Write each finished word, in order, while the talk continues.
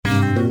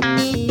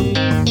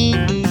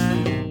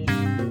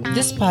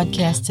This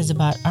podcast is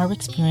about our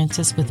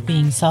experiences with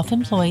being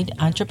self-employed,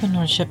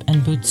 entrepreneurship,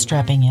 and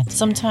bootstrapping it.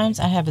 Sometimes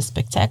I have a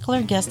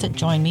spectacular guest that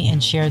join me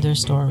and share their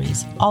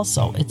stories.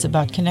 Also, it's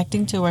about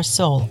connecting to our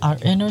soul, our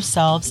inner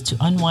selves to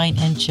unwind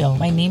and chill.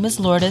 My name is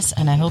Lourdes,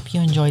 and I hope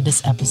you enjoyed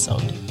this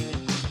episode.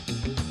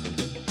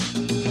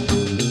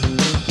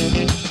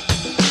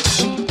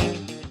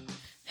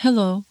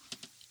 Hello.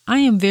 I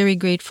am very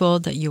grateful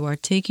that you are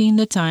taking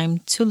the time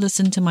to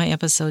listen to my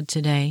episode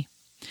today.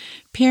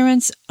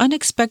 Parents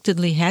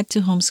unexpectedly had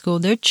to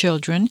homeschool their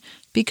children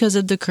because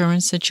of the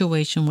current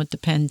situation with the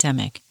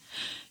pandemic.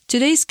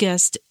 Today's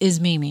guest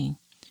is Mimi.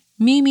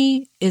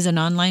 Mimi is an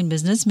online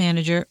business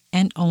manager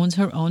and owns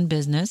her own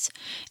business,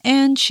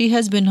 and she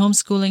has been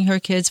homeschooling her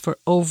kids for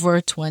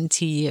over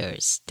 20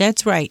 years.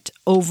 That's right,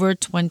 over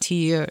 20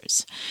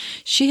 years.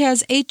 She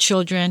has 8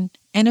 children,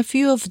 and a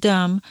few of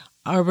them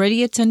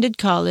already attended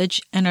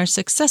college and are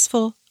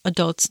successful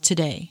adults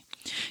today.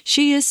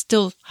 She is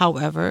still,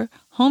 however,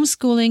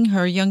 homeschooling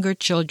her younger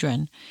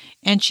children,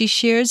 and she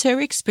shares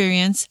her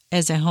experience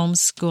as a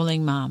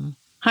homeschooling mom.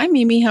 Hi,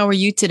 Mimi. How are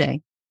you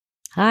today?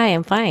 Hi,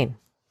 I'm fine.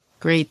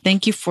 Great.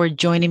 Thank you for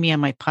joining me on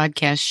my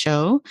podcast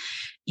show.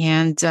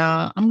 And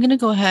I'm going to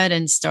go ahead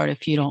and start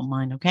if you don't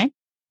mind, okay?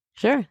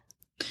 Sure.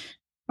 All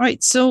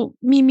right. So,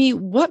 Mimi,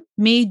 what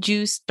made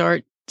you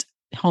start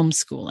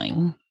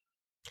homeschooling?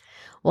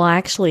 Well,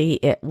 actually,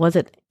 it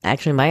wasn't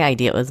actually my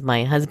idea. It was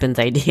my husband's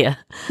idea.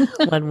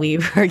 when we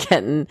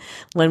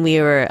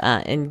were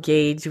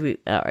engaged,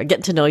 or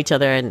getting to know each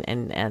other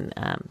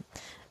and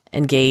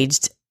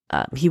engaged.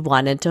 He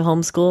wanted to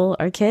homeschool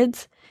our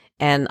kids,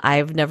 and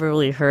I've never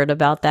really heard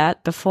about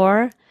that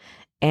before.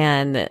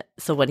 And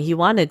so when he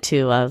wanted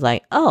to, I was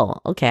like,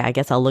 "Oh, okay, I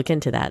guess I'll look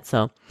into that."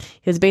 So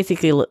he was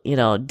basically,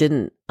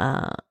 didn't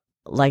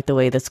like the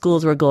way the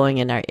schools were going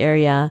in our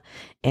area,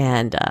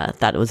 and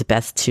thought it was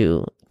best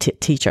to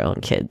teach our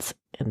own kids.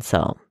 And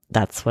so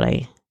that's what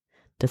I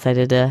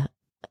decided to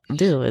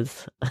do,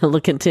 is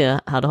look into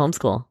how to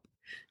homeschool.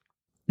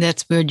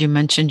 That's weird. You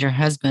mentioned your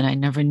husband. I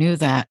never knew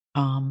that.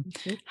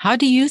 How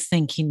do you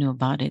think he knew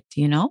about it?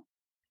 Do you know?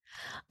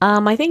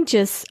 I think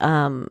just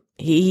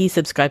he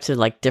subscribes to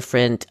like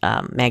different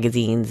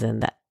magazines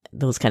and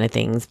those kind of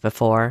things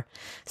before.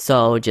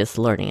 So just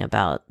learning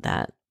about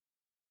that.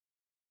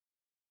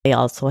 They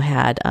also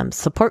had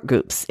support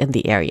groups in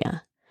the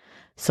area.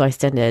 So I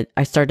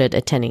started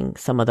attending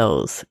some of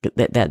those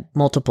that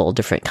multiple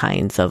different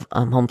kinds of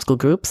homeschool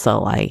groups.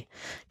 So I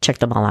checked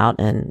them all out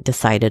and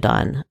decided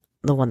on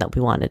the one that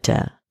we wanted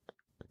to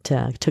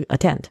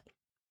attend.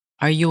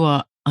 Are you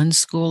a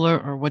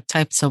unschooler, or what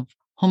types of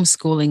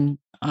homeschooling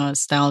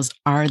styles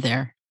are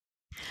there?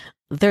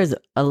 There's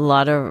a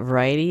lot of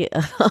variety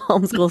of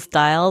homeschool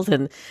styles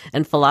and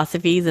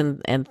philosophies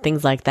and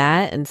things like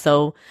that. And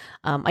so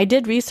I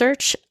did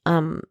research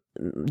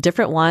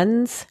different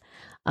ones,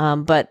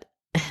 but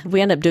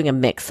we end up doing a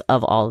mix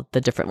of all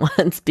the different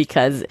ones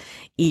because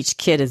each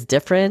kid is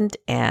different,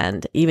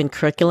 and even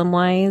curriculum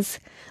wise,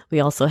 we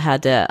also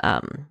had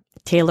to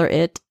tailor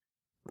it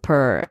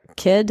per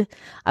kid.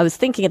 I was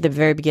thinking at the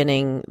very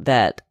beginning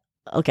that,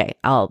 okay,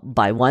 I'll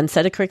buy one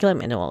set of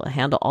curriculum and it will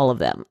handle all of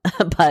them.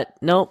 But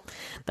nope,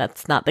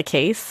 that's not the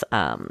case.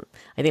 I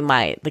think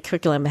the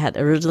curriculum I had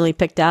originally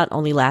picked out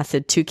only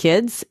lasted 2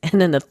 kids. And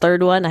then the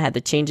third one, I had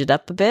to change it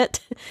up a bit.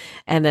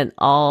 And then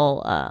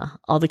all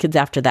the kids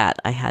after that,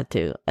 I had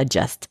to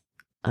adjust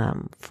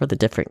for the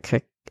different,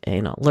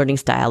 learning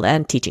style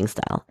and teaching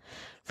style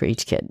for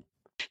each kid.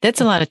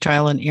 That's a lot of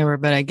trial and error,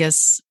 but I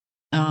guess,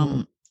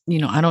 I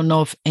don't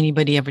know if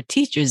anybody ever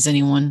teaches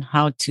anyone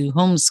how to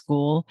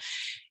homeschool,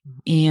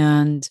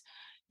 and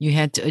you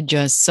had to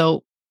adjust.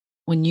 So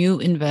when you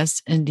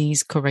invest in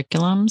these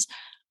curriculums,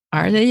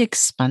 are they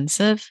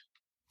expensive?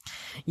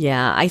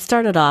 Yeah, I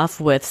started off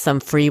with some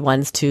free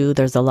ones too.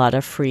 There's a lot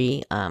of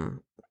free,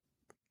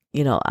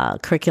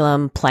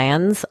 curriculum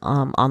plans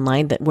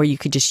online where you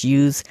could just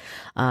use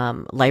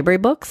library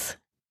books.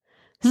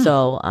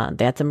 So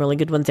they had some really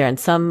good ones there, and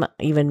some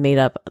even made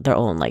up their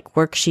own like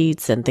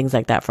worksheets and things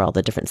like that for all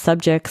the different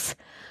subjects.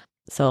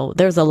 So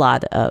there's a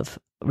lot of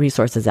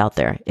resources out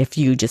there if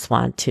you just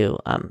want to,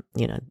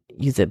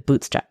 use a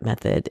bootstrap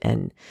method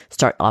and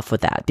start off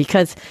with that,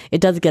 because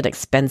it does get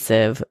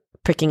expensive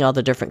picking all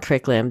the different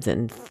curriculums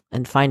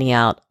and finding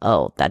out,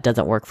 oh, that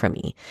doesn't work for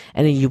me.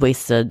 And then you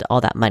wasted all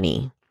that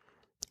money.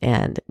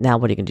 And now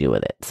what are you going to do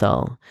with it?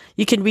 So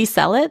you can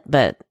resell it,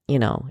 but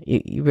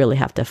you really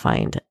have to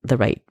find the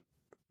right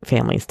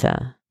families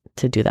to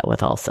do that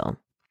with also,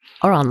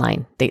 or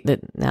online.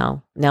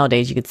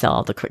 Nowadays you could sell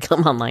all the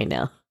curriculum online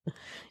now,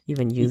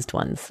 even used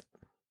ones.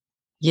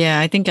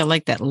 Yeah, I think I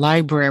like that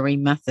library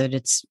method.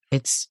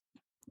 It's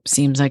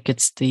seems like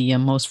it's the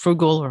most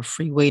frugal or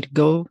free way to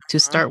go to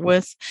start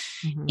with.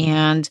 Mm-hmm.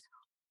 And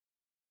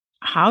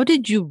how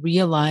did you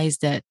realize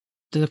that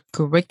the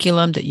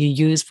curriculum that you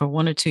used for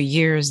 1 or 2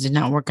 years did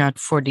not work out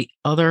for the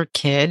other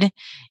kid?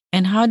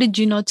 And how did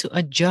you know to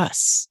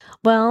adjust?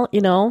 Well,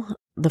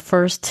 the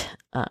first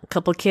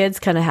couple kids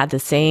kind of had the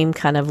same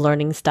kind of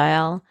learning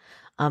style.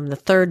 The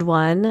third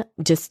one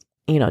just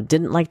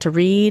didn't like to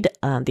read.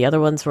 The other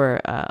ones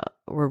were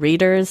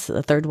readers.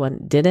 The third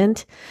one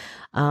didn't.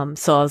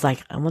 So I was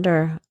like, I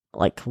wonder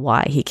like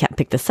why he can't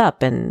pick this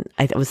up. And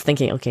I was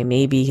thinking, okay,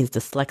 maybe he's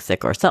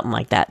dyslexic or something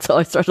like that. So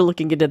I started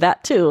looking into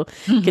that too,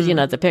 because,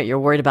 as a parent, you're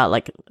worried about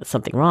like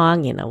something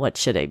wrong, what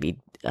should I be,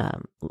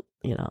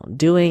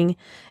 doing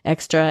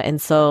extra.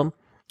 And so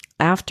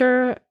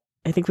after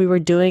I think we were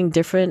doing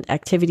different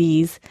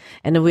activities,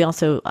 and then we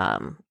also,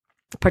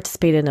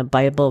 participated in a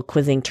Bible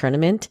quizzing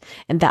tournament,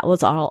 and that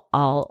was all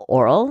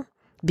oral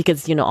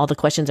because, all the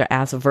questions are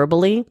asked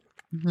verbally.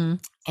 Mm-hmm.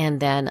 And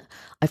then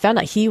I found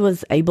out he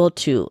was able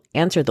to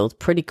answer those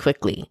pretty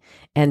quickly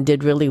and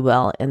did really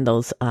well in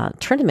those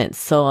tournaments.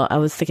 So I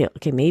was thinking,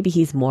 okay, maybe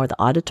he's more the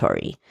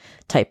auditory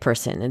type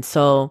person. And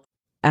so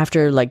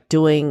after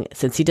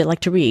since he didn't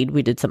like to read,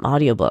 we did some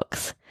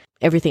audiobooks,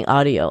 everything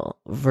audio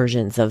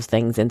versions of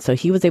things. And so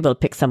he was able to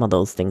pick some of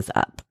those things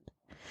up.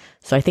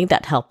 So I think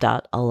that helped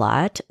out a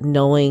lot,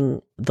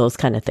 knowing those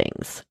kind of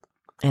things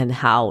and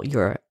how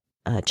your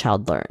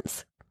child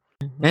learns.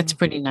 That's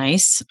pretty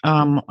nice.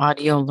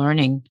 Audio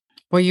learning.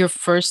 Were your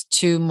first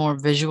two more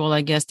visual?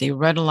 I guess they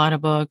read a lot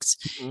of books.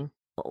 Mm-hmm.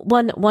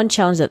 One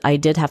challenge that I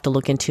did have to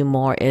look into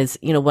more is,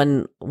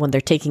 when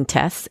they're taking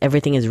tests,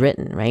 everything is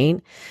written, right?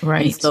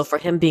 Right. And so for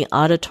him being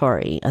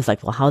auditory, I was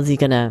like, well, how's he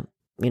gonna,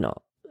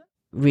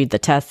 read the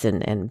tests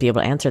and be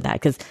able to answer that?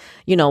 Because,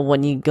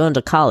 when you go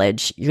into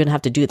college, you're gonna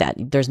have to do that.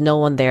 There's no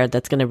one there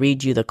that's gonna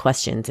read you the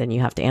questions and you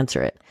have to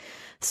answer it.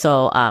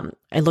 So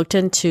I looked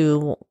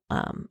into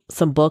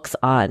some books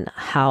on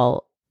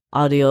how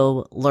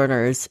audio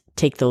learners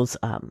take those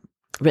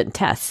written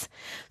tests.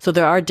 So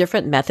there are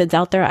different methods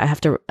out there.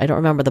 I don't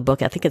remember the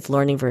book. I think it's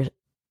learning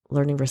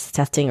versus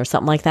testing or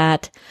something like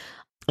that.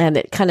 And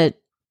it kind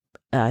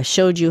of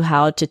showed you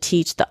how to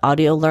teach the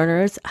audio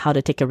learners how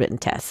to take a written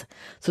test.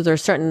 So there are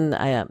certain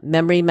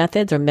memory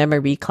methods or memory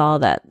recall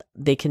that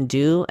they can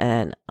do,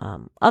 and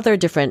other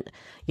different,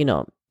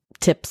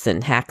 tips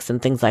and hacks and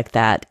things like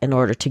that in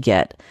order to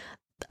get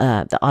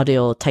the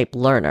audio type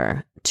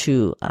learner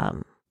to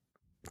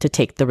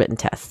take the written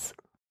tests.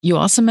 You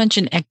also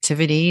mentioned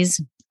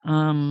activities.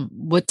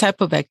 What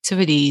type of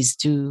activities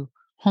do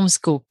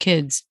homeschool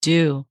kids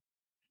do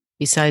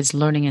besides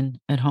learning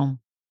at home?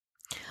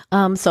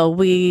 So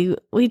we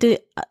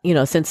did,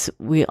 since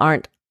we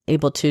aren't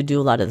able to do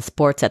a lot of the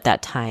sports at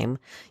that time,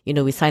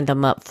 we signed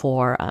them up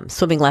for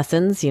swimming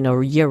lessons,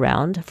 year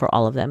round for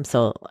all of them.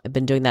 So I've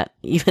been doing that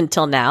even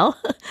till now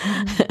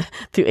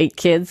through 8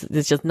 kids.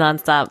 It's just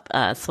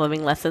nonstop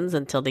swimming lessons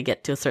until they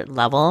get to a certain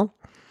level.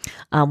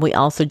 We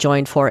also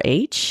joined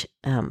 4-H.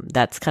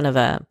 That's kind of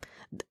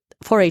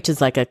 4-H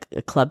is like a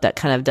club that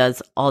kind of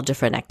does all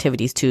different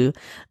activities too.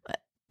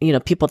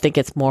 People think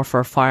it's more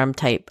for farm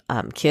type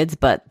kids,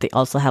 but they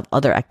also have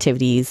other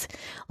activities.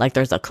 Like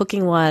there's a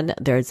cooking one,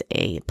 there's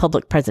a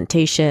public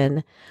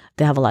presentation.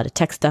 They have a lot of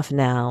tech stuff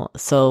now.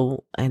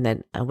 So, and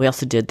then we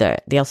also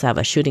they also have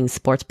a shooting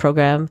sports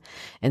program.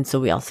 And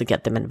so we also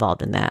get them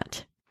involved in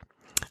that.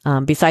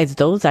 Besides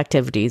those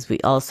activities,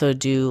 we also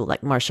do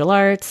like martial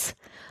arts,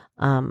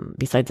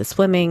 besides the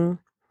swimming.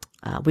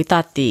 We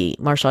thought the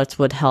martial arts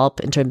would help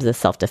in terms of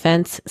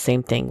self-defense.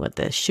 Same thing with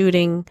the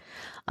shooting.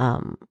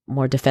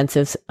 More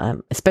defensive,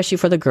 especially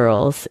for the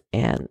girls.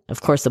 And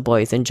of course, the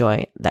boys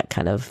enjoy that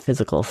kind of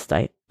physical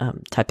type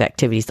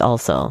activities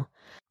also.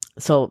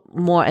 So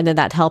more, and then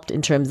that helped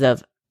in terms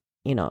of,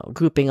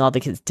 grouping all the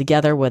kids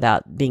together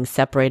without being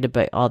separated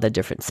by all the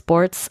different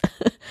sports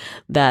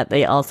that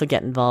they also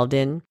get involved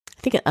in.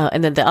 I think,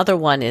 and then the other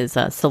one is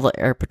Civil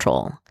Air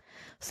Patrol.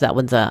 So that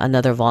one's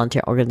another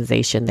volunteer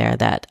organization there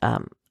that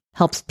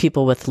helps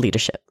people with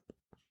leadership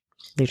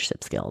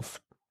skills.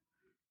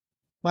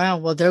 Wow.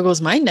 Well, there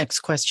goes my next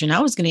question. I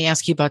was going to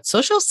ask you about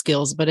social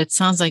skills, but it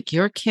sounds like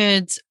your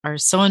kids are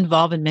so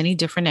involved in many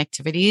different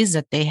activities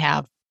that they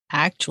have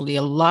actually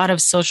a lot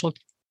of social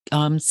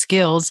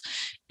skills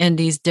in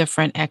these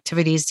different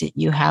activities that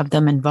you have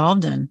them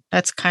involved in.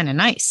 That's kind of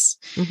nice.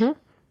 Mm-hmm.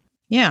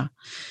 Yeah.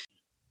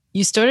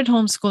 You started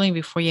homeschooling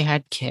before you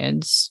had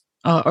kids,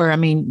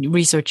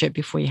 research it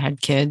before you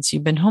had kids.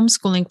 You've been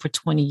homeschooling for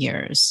 20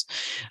 years.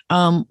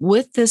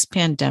 With this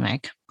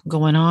pandemic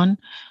going on,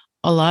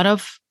 a lot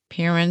of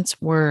parents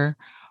were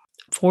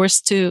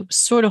forced to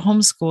sort of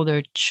homeschool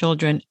their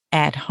children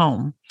at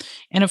home.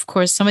 And of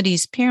course, some of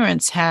these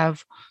parents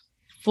have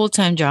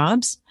full-time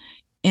jobs,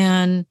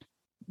 and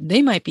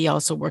they might be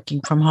also working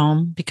from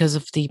home because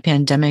of the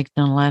pandemic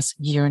in the last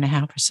year and a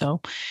half or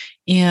so.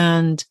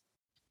 And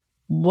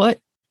what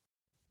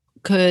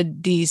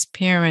could these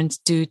parents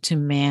do to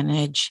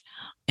manage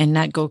and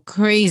not go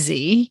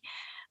crazy?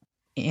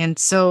 And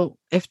so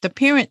if the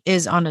parent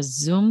is on a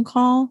Zoom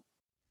call,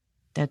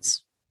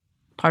 that's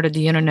part of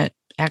the internet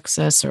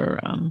access or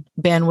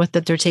bandwidth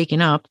that they're taking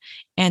up,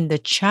 and the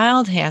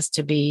child has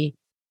to be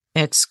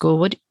at school,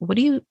 what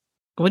do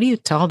you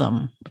tell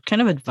them? What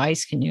kind of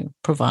advice can you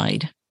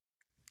provide?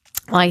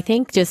 Well, I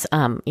think just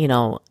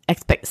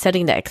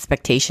setting the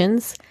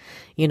expectations,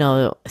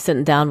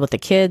 sitting down with the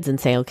kids and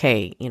saying,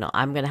 okay,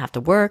 I'm going to have to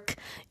work.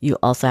 You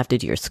also have to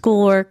do your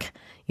schoolwork.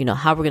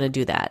 how we're going to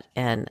do that,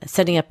 and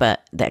setting up the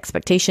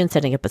expectation,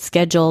 setting up a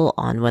schedule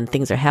on when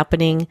things are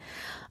happening.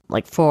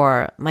 Like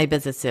for my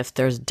business, if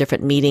there's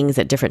different meetings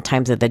at different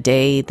times of the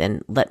day,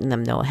 then letting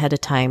them know ahead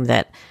of time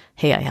that,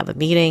 hey, I have a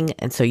meeting,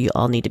 and so you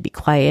all need to be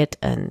quiet,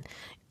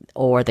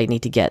 or they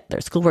need to get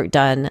their schoolwork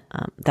done,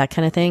 that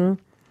kind of thing,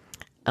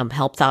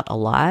 helps out a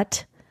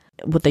lot.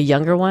 With the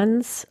younger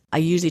ones, I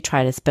usually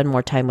try to spend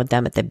more time with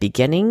them at the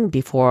beginning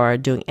before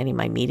doing any of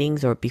my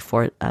meetings or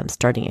before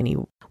starting any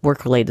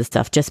work-related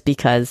stuff, just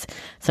because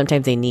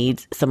sometimes they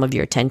need some of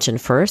your attention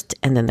first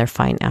and then they're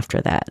fine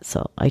after that.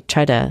 So I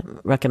try to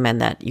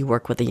recommend that you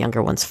work with the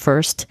younger ones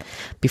first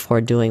before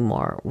doing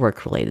more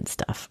work-related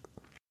stuff.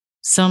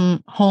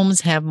 Some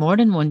homes have more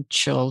than one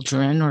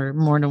children or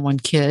more than one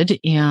kid,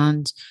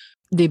 and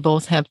they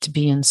both have to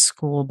be in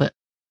school, but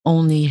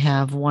only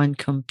have one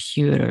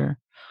computer.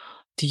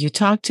 Do you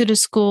talk to the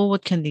school?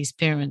 What can these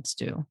parents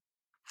do?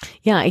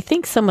 Yeah, I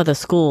think some of the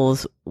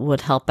schools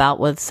would help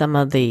out with some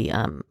of the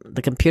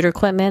computer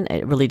equipment.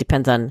 It really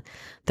depends on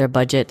their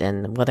budget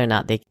and whether or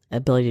not they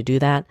ability to do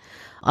that.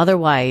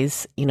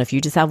 Otherwise, if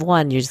you just have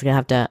one, you're just gonna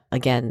have to,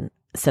 again,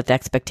 set the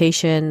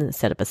expectation,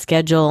 set up a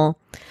schedule,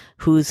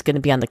 who's going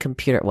to be on the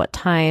computer at what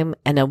time,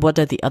 and then what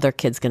are the other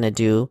kids going to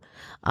do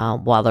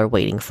while they're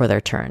waiting for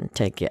their turn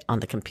to get on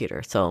the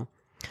computer. So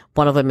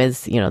one of them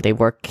is, they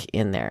work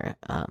in their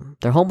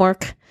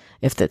homework.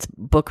 If it's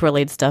book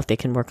related stuff, they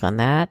can work on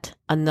that.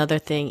 Another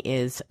thing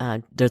is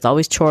there's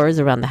always chores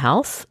around the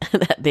house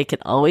that they can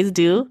always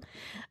do.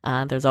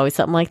 There's always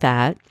something like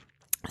that.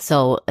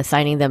 So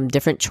assigning them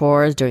different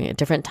chores during at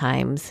different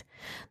times.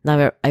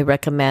 Now, I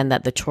recommend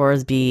that the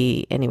chores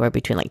be anywhere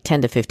between like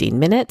 10 to 15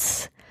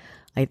 minutes.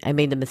 I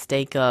made the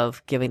mistake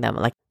of giving them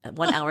like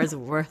 1 hour's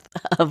worth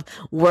of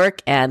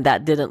work, and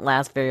that didn't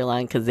last very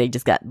long because they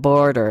just got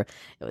bored or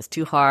it was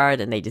too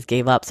hard and they just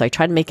gave up. So I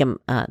tried to make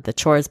them the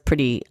chores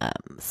pretty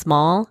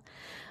small,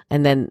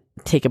 and then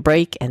take a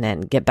break and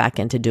then get back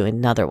into doing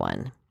another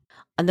one.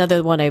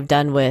 Another one I've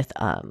done with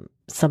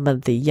some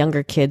of the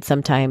younger kids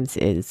sometimes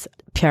is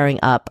pairing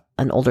up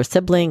an older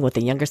sibling with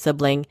a younger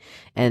sibling,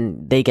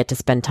 and they get to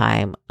spend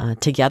time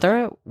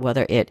together,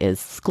 whether it is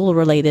school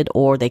related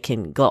or they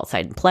can go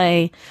outside and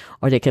play,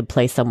 or they could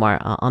play somewhere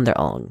on their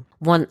own.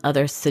 One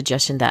other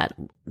suggestion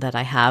that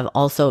I have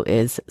also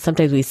is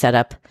sometimes we set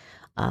up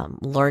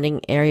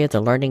learning areas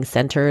or learning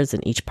centers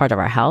in each part of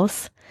our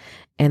house.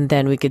 And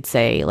then we could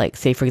say,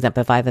 for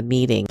example, if I have a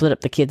meeting, split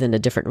up the kids into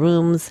different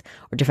rooms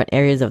or different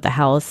areas of the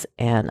house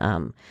and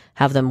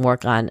have them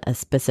work on a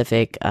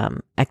specific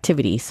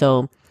activity.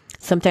 So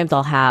sometimes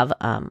I'll have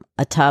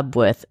a tub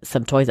with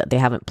some toys that they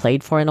haven't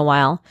played for in a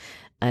while.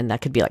 And that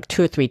could be like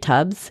 2 or 3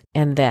 tubs.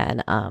 And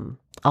then I'll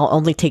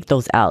only take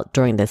those out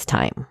during this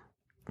time,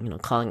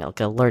 calling it like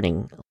a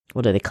learning,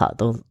 what do they call it?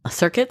 Those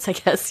circuits, I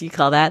guess you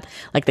call that.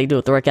 Like they do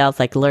with the workouts,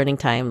 like learning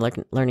time,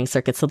 learning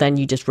circuits. So then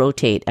you just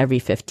rotate every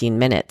 15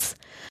 minutes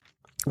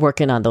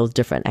working on those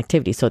different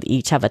activities. So they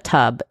each have a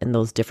tub in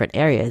those different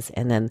areas,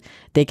 and then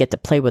they get to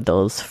play with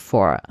those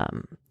for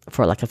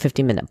like a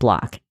 15-minute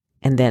block.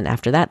 And then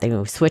after that, they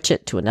will switch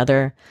it to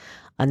another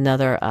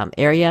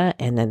area,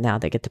 and then now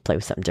they get to play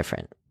with something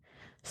different.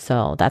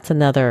 So that's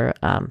another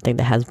thing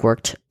that has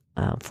worked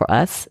for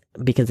us,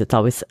 because it's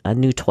always a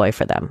new toy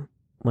for them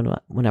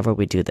whenever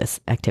we do this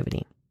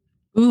activity.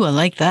 Ooh, I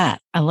like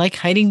that. I like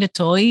hiding the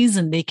toys,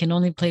 and they can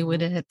only play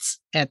with it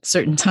at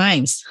certain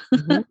times.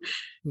 Mm-hmm.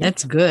 Yeah.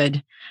 That's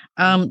good.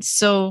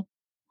 So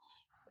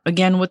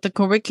again, with the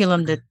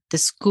curriculum that the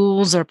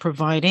schools are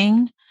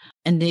providing,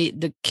 and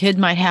the kid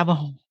might have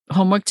a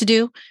homework to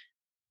do,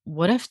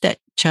 what if that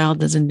child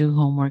doesn't do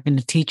homework and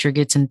the teacher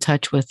gets in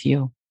touch with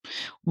you?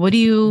 What do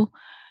you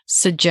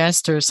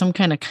suggest, or some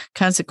kind of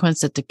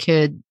consequence that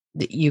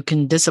that you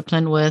can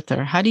discipline with,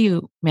 or how do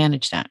you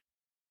manage that?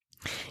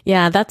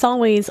 Yeah, that's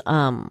always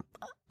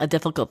a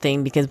difficult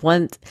thing, because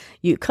once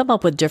you come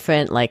up with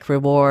different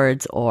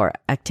rewards or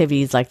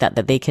activities like that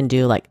they can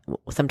do, like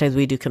sometimes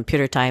we do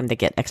computer time, they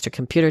get extra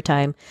computer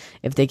time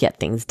if they get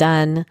things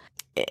done.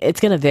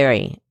 It's going to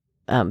vary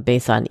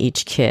based on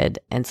each kid.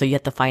 And so you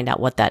have to find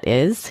out what that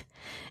is.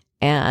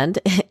 And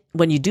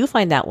when you do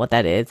find out what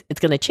that is, it's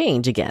going to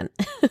change again.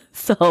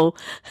 So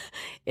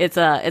it's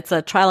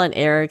a trial and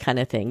error kind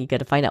of thing. You got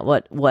to find out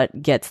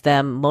what gets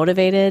them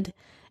motivated,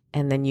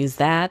 and then use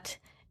that.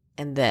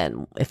 And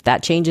then if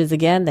that changes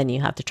again, then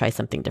you have to try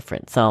something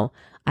different. So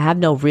I have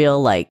no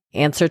real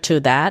answer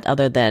to that,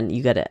 other than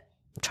you got to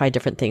try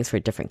different things for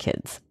different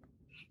kids.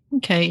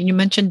 Okay. You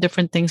mentioned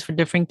different things for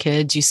different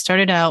kids. You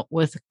started out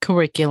with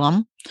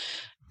curriculum,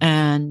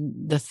 and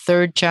the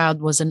third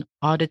child was an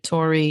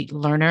auditory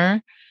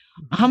learner.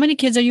 How many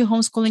kids are you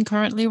homeschooling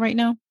currently right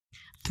now?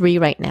 3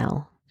 right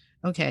now.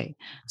 Okay.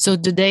 So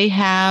do they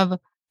have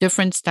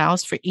different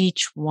styles for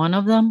each one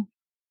of them?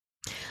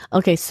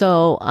 Okay,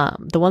 so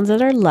the ones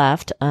that are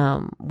left,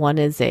 one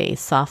is a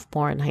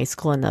sophomore in high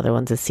school, another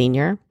one's a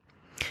senior.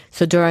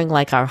 So during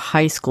our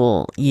high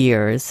school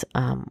years,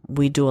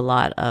 we do a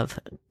lot of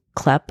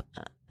CLEP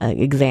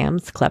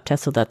exams, CLEP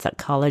tests. So that's a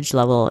college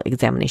level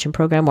examination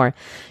program where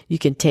you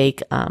can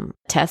take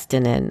test,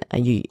 and then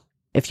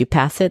if you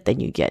pass it, then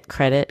you get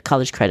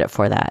college credit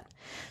for that.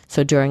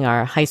 So during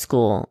our high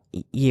school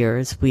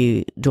years,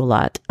 we do a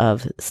lot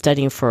of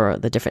studying for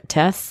the different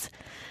tests.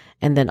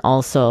 And then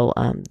also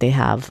they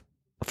have,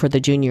 for the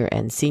junior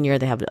and senior,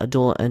 they have a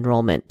dual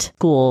enrollment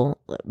school,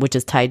 which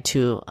is tied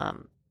to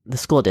the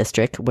school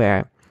district,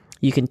 where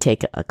you can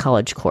take a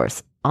college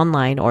course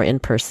online or in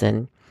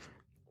person,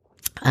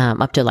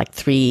 up to like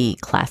 3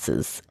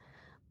 classes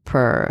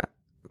per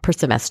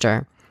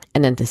semester.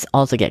 And then this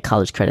also get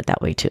college credit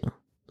that way too.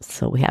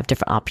 So we have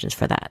different options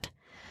for that.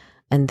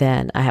 And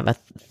then I have a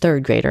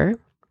 3rd grader.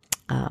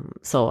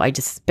 So I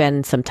just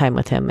spend some time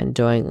with him and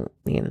doing,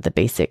 the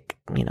basic,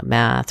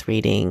 math,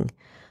 reading,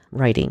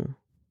 writing.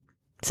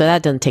 So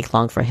that doesn't take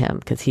long for him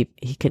because he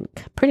can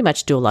pretty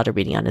much do a lot of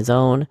reading on his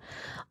own.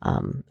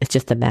 It's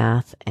just the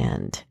math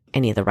and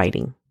any of the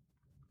writing.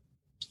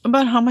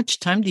 About how much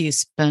time do you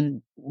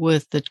spend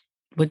with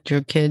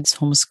your kids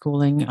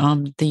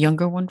homeschooling? The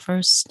younger one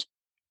first?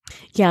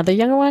 Yeah, the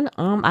younger one,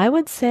 I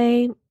would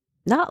say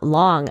not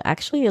long,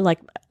 actually, like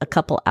a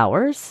couple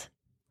hours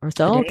or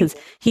so, because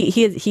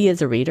he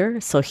is a reader,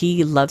 so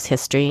he loves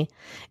history,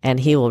 and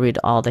he will read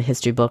all the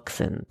history books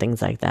and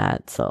things like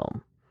that.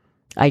 So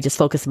I just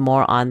focus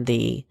more on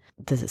the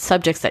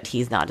subjects that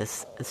he's not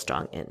as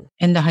strong in.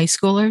 And the high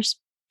schoolers?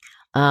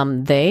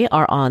 They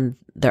are on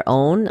their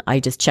own. I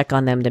just check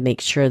on them to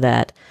make sure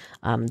that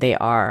they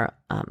are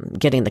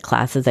getting the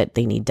classes that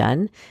they need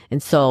done.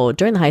 And so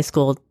during the high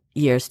school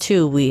years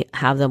too, we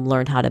have them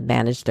learn how to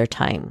manage their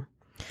time.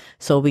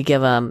 So we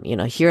give them,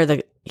 here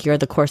are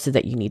the courses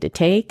that you need to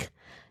take.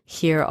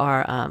 Here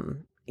are,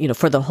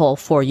 for the whole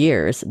 4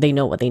 years, they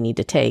know what they need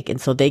to take.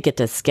 And so they get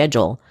to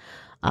schedule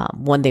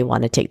when they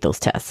want to take those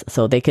tests.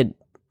 So they could,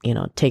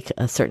 take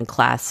a certain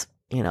class,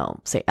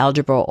 say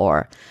algebra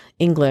or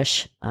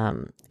English,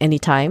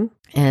 anytime.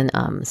 And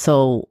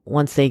so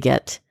once they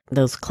get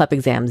those CLEP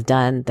exams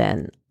done,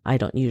 then I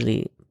don't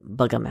usually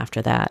bug them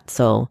after that.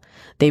 So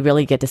they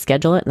really get to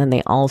schedule it. And then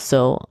they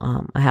also,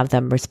 I have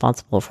them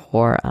responsible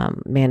for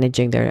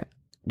managing their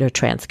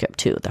transcript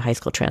too, their high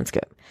school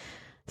transcript.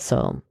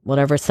 So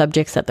whatever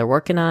subjects that they're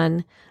working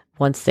on,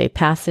 once they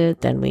pass it,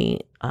 then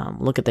we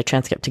look at the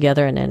transcript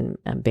together and then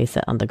base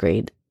it on the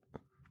grade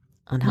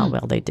on how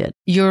well they did.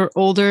 Your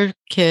older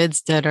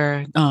kids that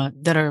are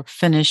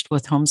finished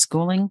with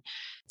homeschooling,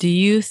 do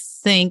you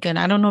think, and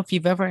I don't know if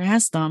you've ever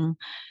asked them,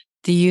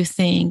 do you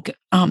think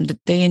that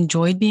they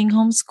enjoyed being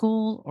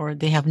homeschooled or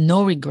they have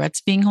no regrets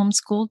being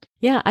homeschooled?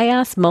 Yeah, I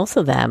asked most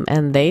of them,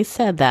 and they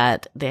said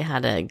that they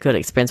had a good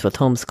experience with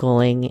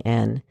homeschooling,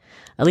 and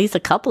at least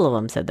a couple of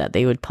them said that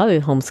they would probably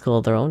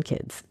homeschool their own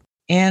kids.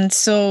 And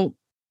so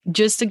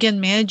just again,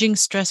 managing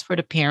stress for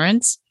the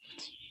parents,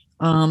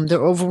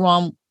 they're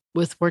overwhelmed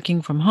with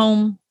working from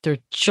home, their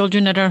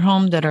children that are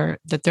home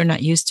that they're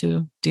not used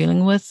to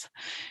dealing with.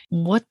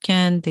 What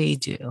can they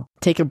do?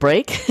 Take a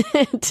break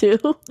too.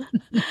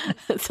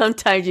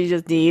 Sometimes you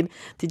just need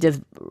to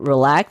just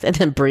relax and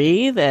then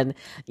breathe. And,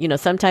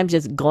 sometimes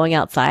just going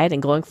outside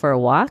and going for a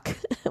walk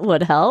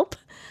would help.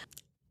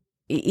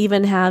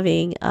 Even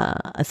having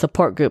a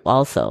support group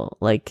also,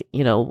 like,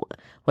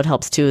 what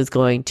helps too is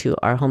going to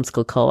our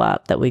homeschool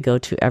co-op that we go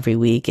to every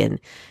week and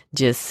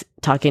just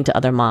talking to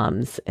other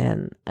moms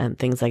and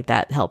things like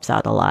that helps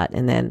out a lot.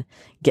 And then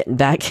getting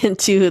back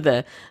into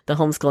the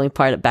homeschooling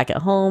part back at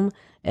home,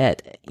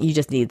 you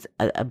just need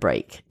a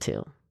break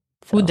too.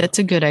 So. Oh, that's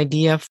a good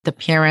idea. The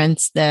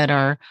parents that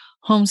are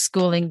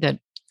homeschooling that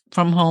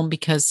from home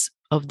because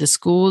of the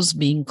schools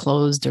being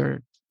closed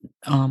or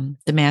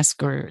the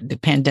mask or the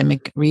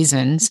pandemic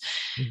reasons,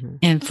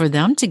 and for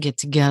them to get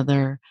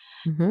together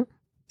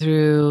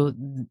through,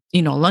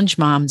 lunch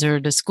moms or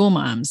the school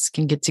moms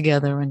can get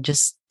together and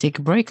just take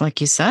a break,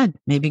 like you said,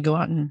 maybe go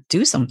out and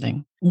do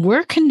something.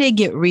 Where can they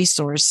get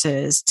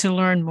resources to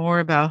learn more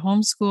about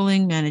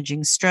homeschooling,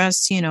 managing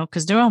stress,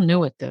 because they're all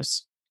new at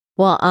this?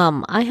 Well,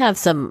 I have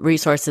some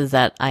resources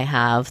that I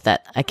have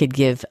that I could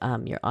give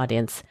your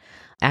audience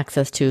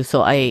access to.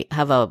 So I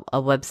have a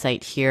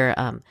website here,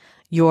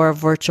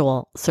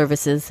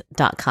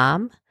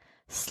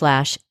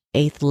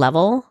 yourvirtualservices.com/8th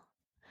level.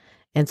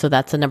 And so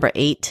that's the number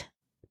 8,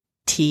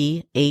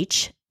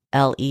 THLEVEL.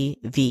 And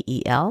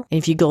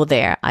if you go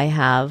there, I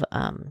have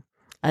a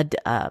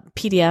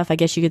PDF, I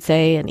guess you could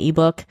say, an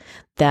ebook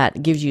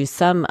that gives you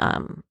some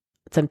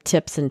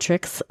tips and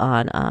tricks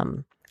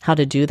on how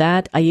to do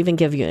that. I even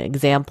give you an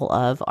example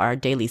of our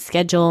daily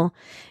schedule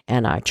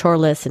and our chore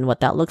list and what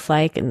that looks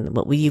like and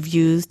what we've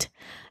used.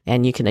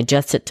 And you can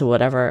adjust it to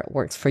whatever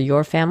works for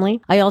your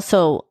family. I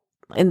also,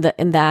 in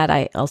that,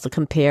 I also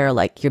compare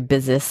like your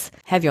business,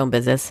 have your own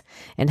business,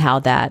 and how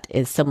that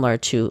is similar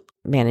to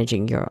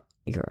managing your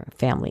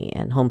family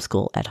and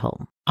homeschool at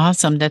home.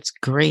 Awesome. That's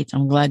great.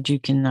 I'm glad you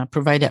can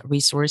provide that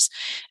resource.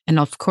 And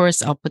of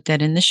course, I'll put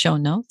that in the show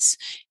notes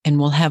and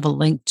we'll have a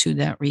link to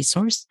that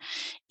resource.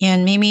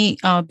 And Mimi,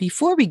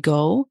 before we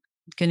go,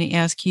 I'm going to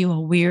ask you a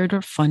weird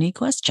or funny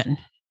question.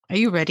 Are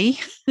you ready?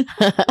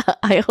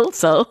 I hope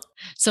so.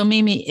 So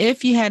Mimi,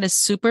 if you had a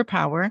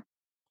superpower,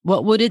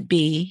 what would it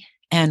be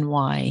and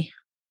why?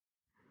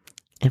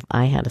 If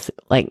I had a,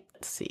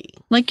 let's see.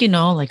 Like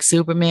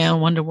Superman,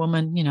 Wonder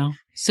Woman,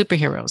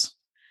 superheroes.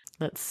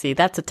 Let's see.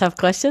 That's a tough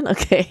question.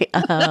 Okay.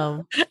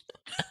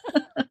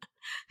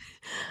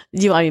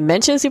 Do you want me to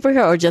mention a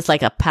superhero or just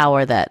like a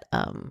power that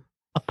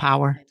a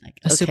power,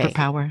 a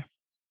superpower?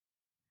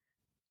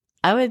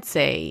 I would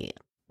say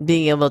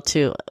being able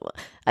to,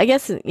 I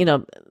guess, you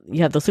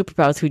have those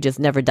superpowers who just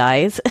never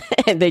dies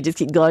and they just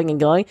keep going and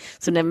going.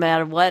 So no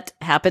matter what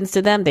happens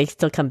to them, they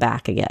still come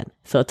back again.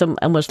 So it's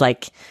almost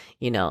like,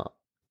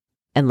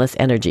 endless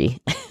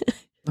energy.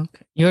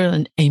 Okay. You're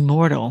an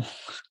immortal.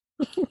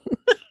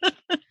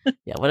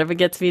 Yeah, whatever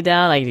gets me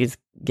down, I just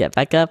get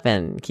back up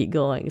and keep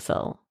going.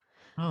 So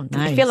oh,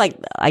 nice. I feel like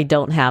I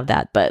don't have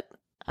that, but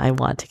I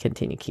want to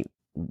continue keep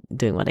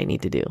doing what I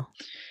need to do.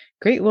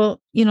 Great.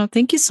 Well,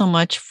 thank you so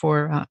much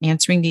for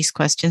answering these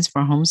questions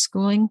for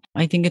homeschooling.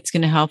 I think it's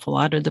going to help a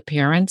lot of the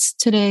parents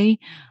today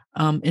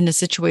in a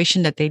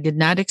situation that they did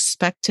not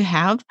expect to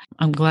have.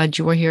 I'm glad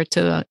you were here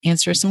to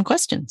answer some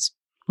questions.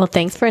 Well,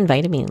 thanks for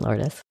inviting me,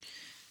 Lourdes.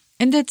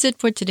 And that's it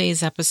for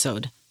today's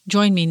episode.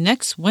 Join me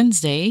next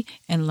Wednesday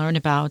and learn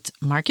about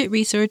market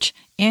research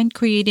and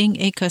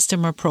creating a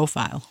customer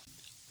profile.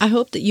 I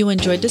hope that you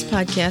enjoyed this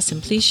podcast,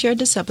 and please share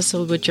this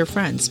episode with your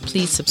friends.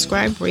 Please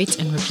subscribe, rate,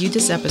 and review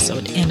this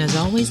episode. And as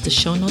always, the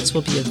show notes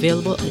will be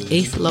available at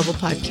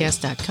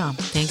 8thlevelpodcast.com.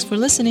 Thanks for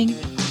listening.